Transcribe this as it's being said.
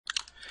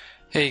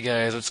Hey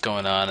guys, what's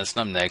going on? It's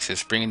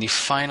NumbNexus, bringing the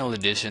final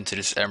addition to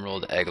this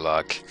Emerald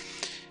Egglocke.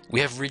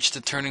 We have reached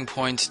the turning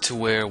point to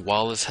where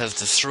Wallace has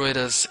destroyed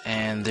us,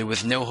 and there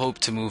was no hope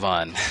to move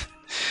on.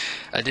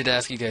 I did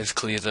ask you guys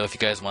clearly though if you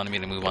guys wanted me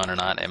to move on or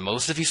not, and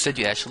most of you said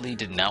you actually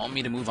did not want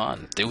me to move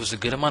on. There was a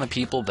good amount of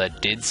people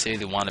that did say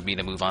they wanted me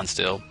to move on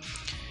still,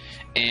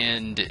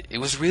 and it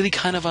was really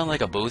kind of on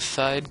like a both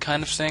side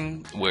kind of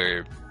thing,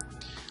 where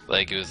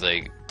like it was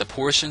like the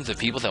portions of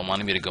people that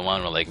wanted me to go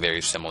on were like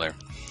very similar.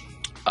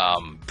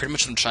 Pretty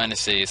much what I'm trying to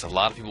say is a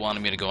lot of people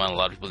wanted me to go on, a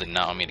lot of people did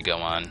not want me to go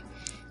on,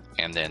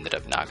 and they ended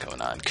up not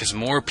going on, because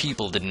more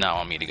people did not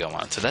want me to go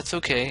on, so that's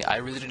okay. I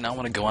really did not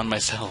want to go on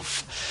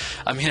myself.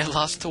 I mean, I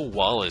lost to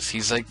Wallace.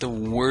 He's like the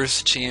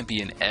worst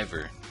champion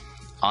ever,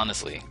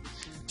 honestly.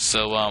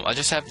 So, I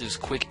just have this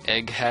quick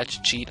egg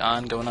hatch cheat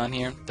on going on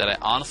here, that I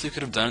honestly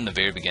could have done in the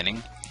very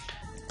beginning,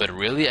 but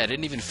really, I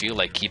didn't even feel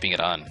like keeping it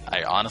on.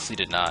 I honestly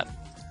did not.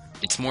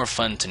 It's more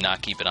fun to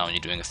not keep it on when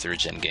you're doing a 3rd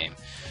gen game.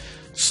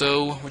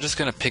 So, we're just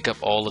gonna pick up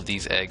all of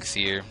these eggs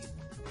here,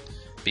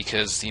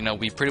 because, you know,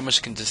 we pretty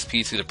much can just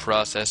speed through the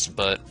process,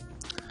 but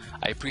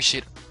I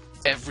appreciate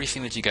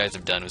everything that you guys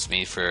have done with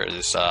me for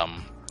this,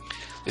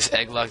 this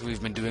egglocke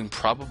we've been doing.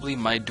 Probably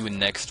might do a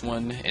next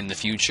one in the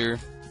future,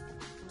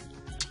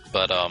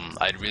 but,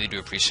 I really do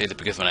appreciate it,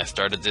 because when I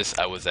started this,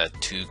 I was at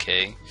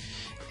 2K,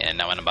 and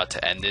now when I'm about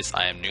to end this,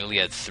 I am nearly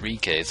at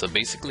 3K, so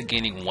basically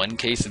gaining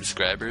 1K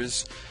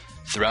subscribers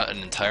throughout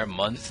an entire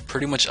month,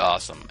 pretty much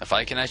awesome. If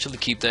I can actually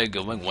keep that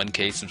going,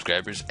 1K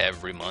subscribers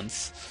every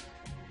month,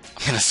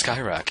 I'm gonna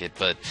skyrocket.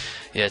 But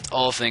yeah, it's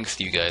all thanks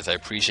to you guys. I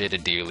appreciate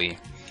it dearly.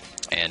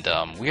 And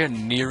we are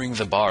nearing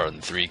the bar on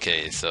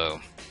 3K,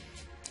 so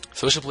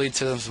Social Blade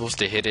says I'm supposed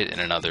to hit it in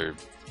another,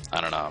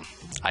 I don't know,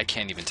 I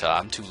can't even tell,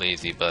 I'm too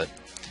lazy, but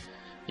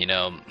you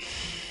know,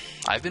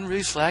 I've been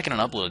really slacking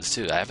on uploads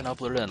too. I haven't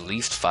uploaded in at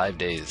least 5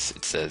 days,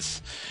 it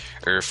says,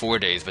 or 4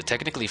 days, but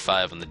technically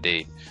 5 on the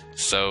date.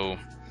 So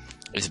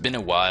it's been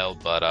a while,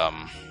 but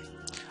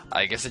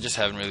I guess I just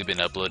haven't really been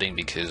uploading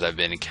because I've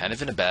been kind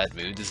of in a bad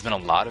mood. There's been a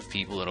lot of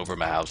people in over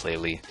my house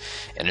lately,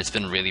 and it's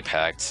been really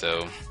packed,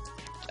 so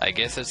I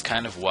guess that's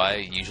kind of why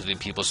usually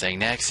people saying,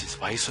 Nexus,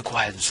 why are you so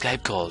quiet in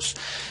Skype calls?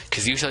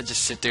 Because usually I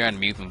just sit there and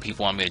mute when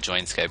people want me to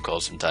join Skype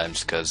calls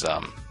sometimes, because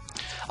a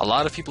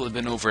lot of people have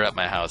been over at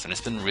my house, and it's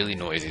been really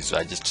noisy, so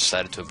I just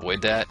decided to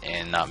avoid that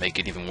and not make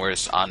it even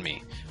worse on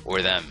me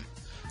or them.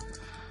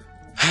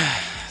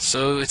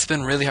 So it's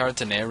been really hard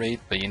to narrate,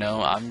 but you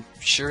know, I'm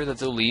sure that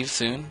they'll leave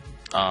soon.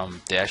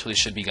 They actually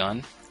should be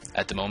gone.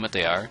 At the moment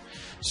they are.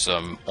 So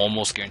I'm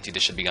almost guaranteed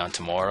they should be gone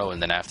tomorrow,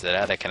 and then after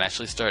that I can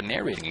actually start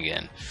narrating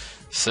again.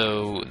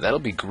 So that'll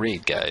be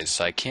great, guys.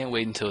 So I can't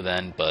wait until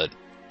then, but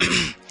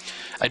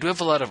I do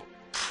have a lot of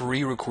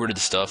pre-recorded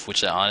stuff,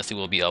 which I honestly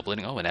will be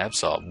uploading. Oh, an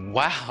Absol.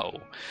 Wow!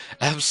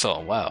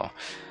 Absol, wow.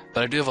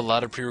 But I do have a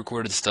lot of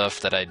pre-recorded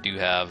stuff that I do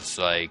have,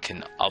 so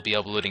I'll be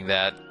uploading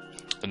that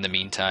in the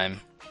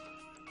meantime.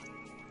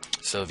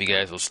 So if you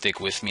guys will stick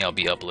with me, I'll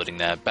be uploading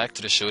that. Back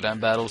to the showdown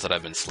battles that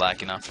I've been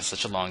slacking on for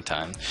such a long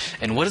time.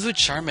 And what is with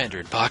Charmander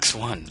at box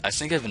 1? I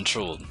think I've been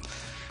trolled.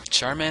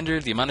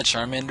 Charmander, the amount of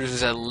Charmanders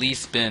has at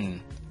least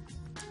been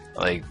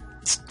like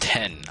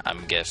 10,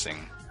 I'm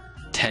guessing.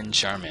 10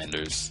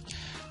 Charmanders.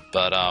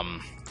 But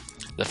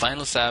the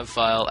final save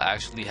file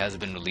actually has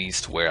been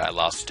released where I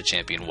lost to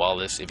Champion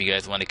Wallace. If you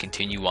guys want to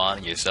continue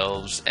on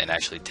yourselves and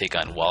actually take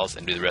on Wallace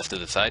and do the rest of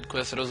the side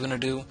quests that I was going to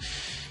do,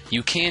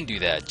 you can do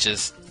that.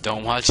 Just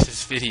don't watch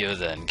this video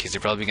then, because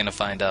you're probably going to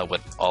find out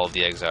what all of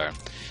the eggs are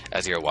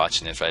as you're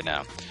watching this right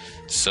now.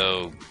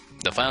 So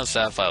the final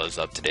save file is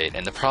up to date,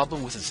 and the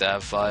problem with the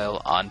save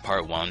file on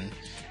part 1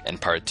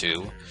 and part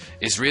 2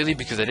 is really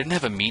because I didn't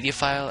have a media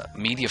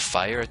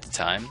fire at the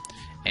time,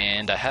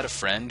 and I had a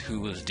friend who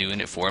was doing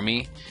it for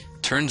me.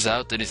 Turns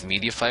out that his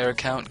media fire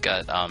account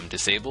got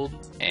disabled,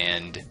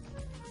 and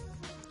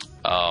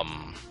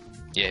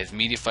yeah, his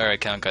media fire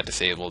account got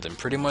disabled, and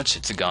pretty much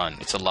it's gone.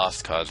 It's a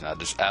lost cause now.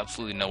 There's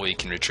absolutely no way you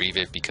can retrieve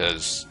it,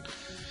 because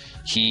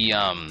he,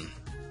 I'm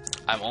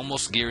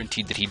almost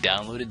guaranteed that he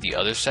downloaded the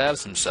other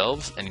salves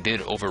themselves, and he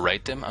did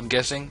overwrite them, I'm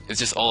guessing. It's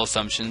just all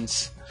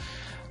assumptions,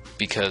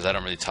 because I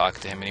don't really talk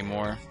to him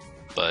anymore,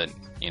 but,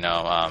 you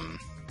know,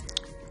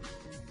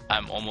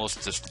 I'm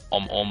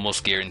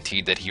almost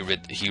guaranteed that he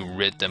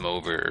writ them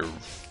over.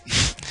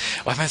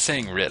 Why am I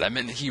saying writ? I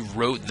meant he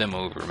wrote them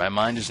over. My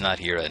mind is not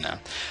here right now.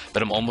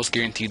 But I'm almost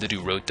guaranteed that he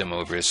wrote them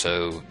over.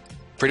 So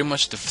pretty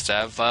much the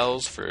save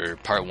files for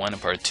part 1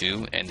 and part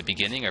 2 and the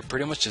beginning are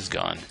pretty much just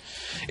gone.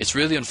 It's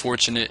really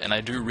unfortunate, and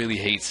I do really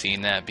hate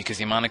seeing that, because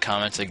the amount of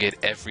comments I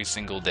get every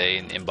single day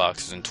in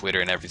inboxes and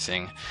Twitter and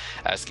everything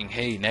asking,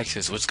 hey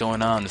Nexus, what's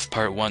going on? This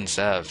part 1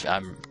 save.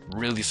 I'm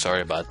really sorry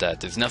about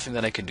that. There's nothing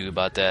that I can do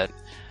about that.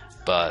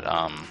 But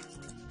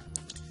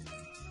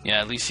yeah,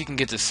 at least you can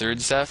get the 3rd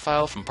save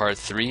file from part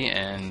 3,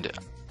 and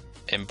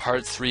in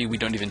part 3 we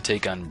don't even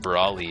take on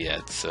Brawly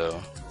yet,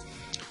 so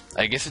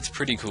I guess it's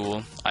pretty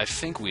cool. I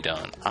think we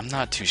don't. I'm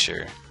not too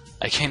sure.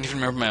 I can't even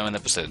remember my own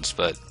episodes,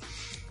 but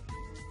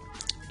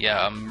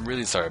Yeah, I'm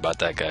really sorry about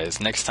that, guys.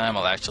 Next time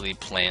I'll actually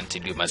plan to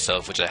do it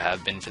myself, which I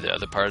have been for the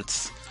other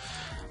parts.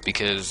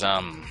 Because,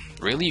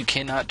 really you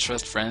cannot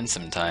trust friends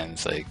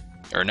sometimes, like,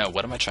 or no,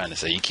 what am I trying to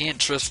say? You can't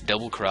trust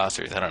double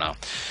crossers, I don't know.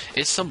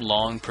 It's some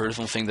long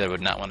personal thing that I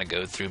would not want to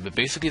go through, but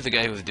basically the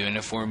guy who was doing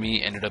it for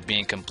me ended up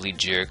being a complete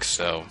jerk,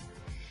 so,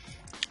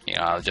 you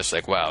know, I was just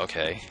like, wow,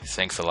 okay,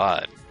 thanks a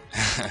lot.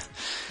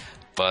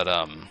 But,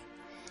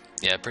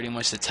 yeah, pretty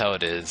much that's how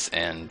it is,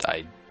 and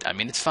I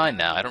mean, it's fine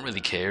now, I don't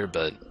really care,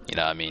 but, you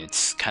know, I mean,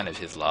 it's kind of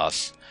his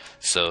loss.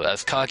 So,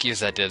 as cocky as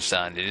that does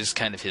sound, it is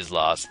kind of his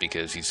loss,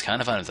 because he's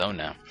kind of on his own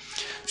now.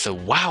 So,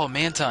 wow,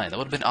 Mantine, that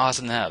would have been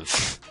awesome to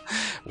have.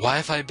 Why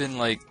have I been,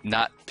 like,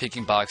 not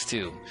picking Box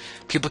 2?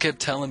 People kept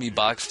telling me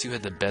Box 2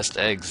 had the best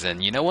eggs,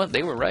 and you know what?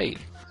 They were right.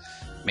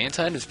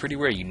 Mantine is pretty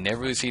rare, you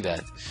never really see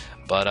that.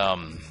 But,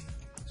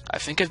 I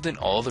think I've done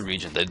all the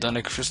regions. I've done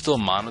a crystal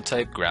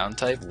monotype, ground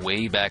type,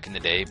 way back in the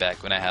day,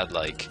 back when I had,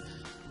 like,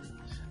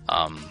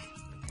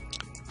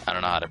 I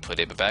don't know how to put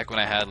it, but back when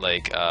I had,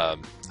 like, I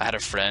had a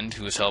friend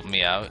who was helping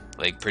me out.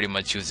 Like, pretty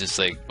much he was just,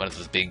 like, one of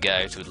those big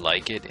guys who would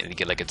like it, and he'd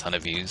get, like, a ton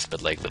of views,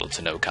 but, like, little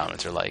to no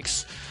comments or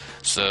likes.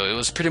 So it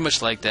was pretty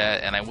much like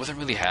that, and I wasn't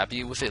really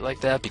happy with it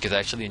like that, because I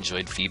actually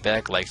enjoyed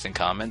feedback, likes, and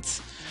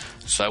comments.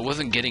 So I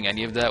wasn't getting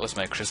any of that with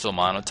my crystal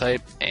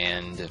monotype,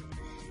 and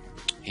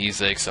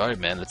he's like, sorry,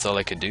 man, that's all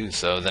I could do.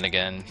 So then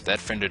again, that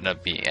friend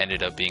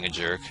ended up being a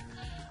jerk.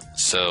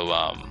 So,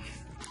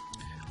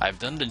 I've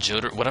done the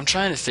Johto. What I'm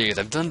trying to say is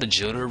I've done the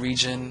Johto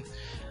region.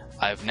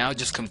 I've now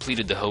just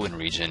completed the Hoenn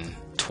region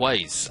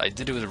twice. I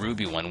did it with a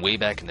Ruby one way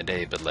back in the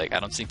day, but like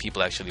I don't think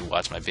people actually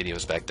watched my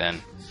videos back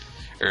then.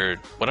 Or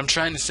what I'm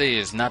trying to say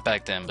is not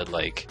back then, but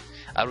like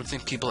I don't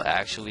think people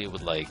actually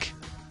would like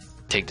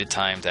take the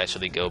time to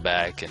actually go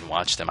back and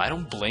watch them. I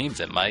don't blame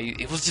them.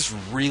 It was just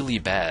really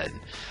bad.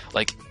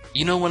 Like,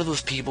 you know, one of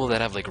those people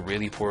that have like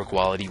really poor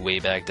quality way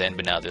back then,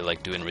 but now they're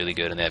like doing really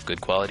good and they have good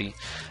quality.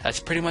 That's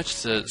pretty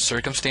much the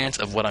circumstance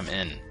of what I'm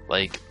in.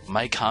 Like,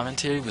 my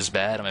commentary was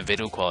bad and my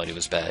video quality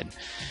was bad.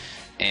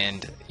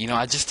 And, you know,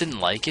 I just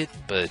didn't like it,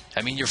 but,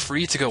 I mean, you're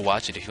free to go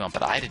watch it if you want,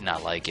 but I did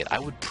not like it. I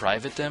would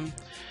private them,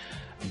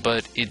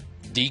 but it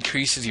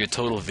decreases your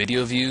total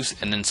video views,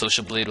 and then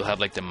Social Blade will have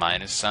like the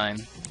minus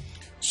sign.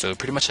 So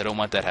pretty much I don't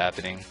want that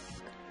happening.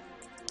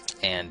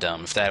 And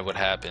if that would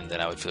happen,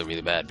 then I would feel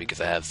really bad because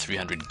I have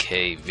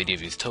 300k video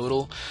views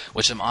total,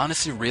 which I'm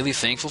honestly really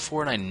thankful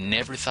for, and I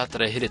never thought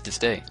that I hit it this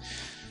day.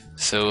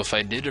 So if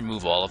I did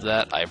remove all of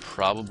that, I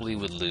probably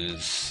would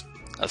lose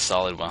a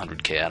solid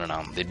 100k. I don't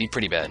know. They'd be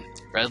pretty bad.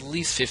 Or at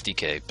least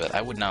 50k, but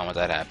I would not want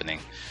that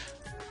happening.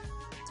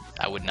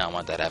 I would not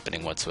want that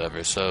happening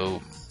whatsoever. So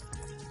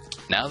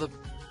now the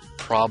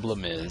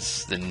problem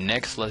is the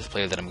next Let's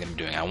Play that I'm going to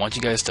be doing. I want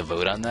you guys to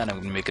vote on that. I'm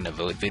going to be making a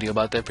vote video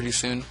about that pretty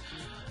soon.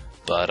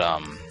 But,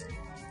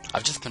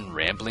 I've just been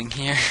rambling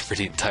here for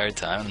the entire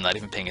time. I'm not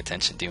even paying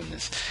attention doing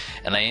this.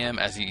 And I am,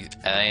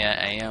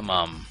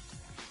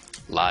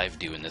 live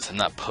doing this. I'm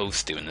not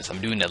post doing this. I'm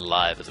doing it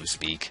live as we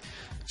speak.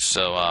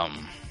 So,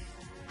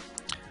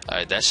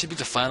 alright, that should be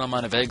the final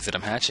amount of eggs that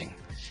I'm hatching.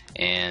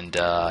 And,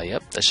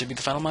 yep, that should be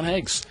the final amount of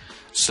eggs.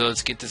 So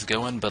let's get this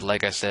going. But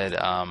like I said,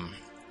 I'm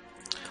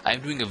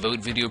doing a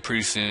vote video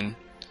pretty soon.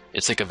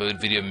 It's like a vote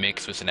video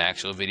mixed with an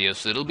actual video,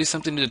 so it'll be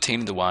something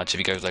entertaining to watch if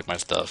you guys like my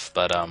stuff.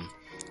 But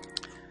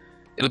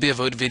it'll be a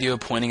vote video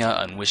pointing out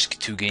on which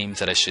 2 games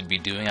that I should be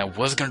doing. I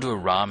was gonna do a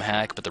ROM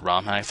hack, but the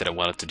ROM hack that I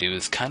wanted to do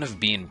is kind of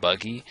being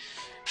buggy,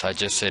 so I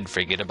just said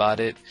forget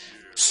about it.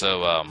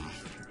 So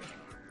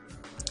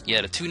yeah,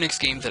 the 2 next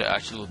games that I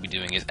actually will be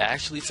doing is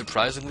actually,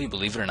 surprisingly,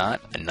 believe it or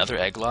not, another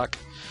Egglocke.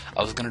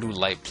 I was gonna do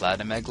Light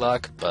Platinum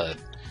Egglocke, but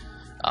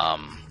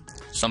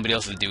somebody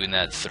else is doing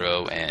that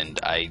throw, and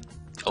I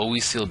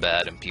always feel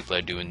bad when people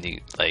are doing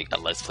a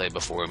Let's Play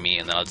before me,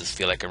 and then I'll just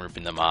feel like I'm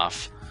ripping them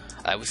off.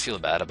 I always feel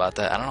bad about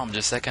that. I don't know, I'm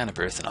just that kind of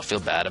person. I'll feel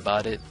bad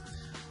about it.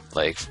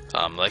 Like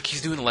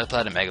he's doing a Light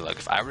Platinum Egglocke.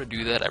 If I were to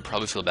do that, I'd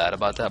probably feel bad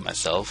about that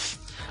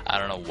myself. I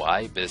don't know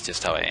why, but it's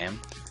just how I am.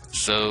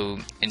 So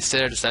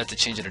instead I decided to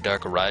change it to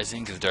Dark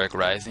Rising, because Dark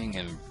Rising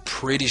I'm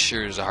pretty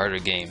sure is a harder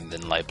game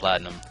than Light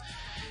Platinum.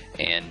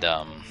 And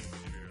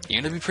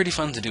it'll be pretty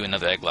fun to do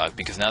another Egglocke,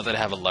 because now that I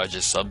have a larger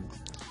sub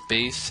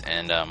base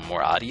and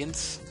more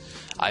audience,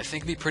 I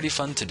think it'd be pretty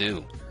fun to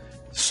do.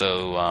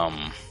 So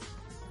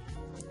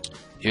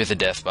here's the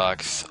death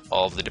box,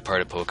 all of the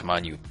departed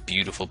Pokemon, you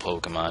beautiful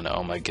Pokemon.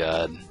 Oh my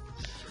god.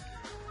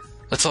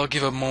 Let's all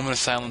give a moment of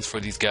silence for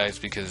these guys,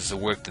 because the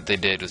work that they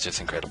did was just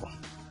incredible.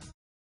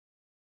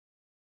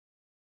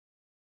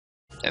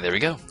 And there we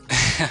go.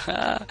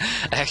 I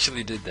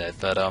actually did that,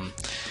 but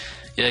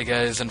yeah,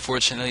 guys,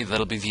 unfortunately,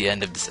 that'll be the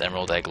end of this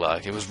Emerald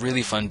Egglocke. It was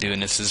really fun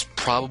doing this. This is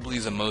probably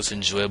the most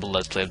enjoyable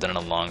Let's Play I've done in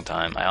a long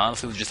time. I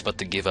honestly was just about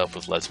to give up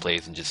with Let's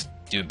Plays and just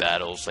do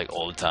battles, like,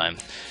 all the time.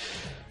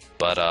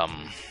 But,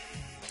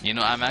 you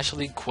know, I'm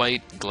actually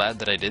quite glad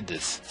that I did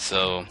this.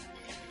 So,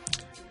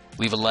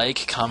 leave a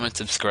like, comment,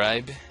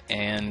 subscribe,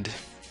 and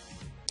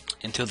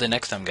until the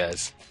next time,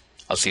 guys,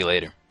 I'll see you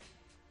later.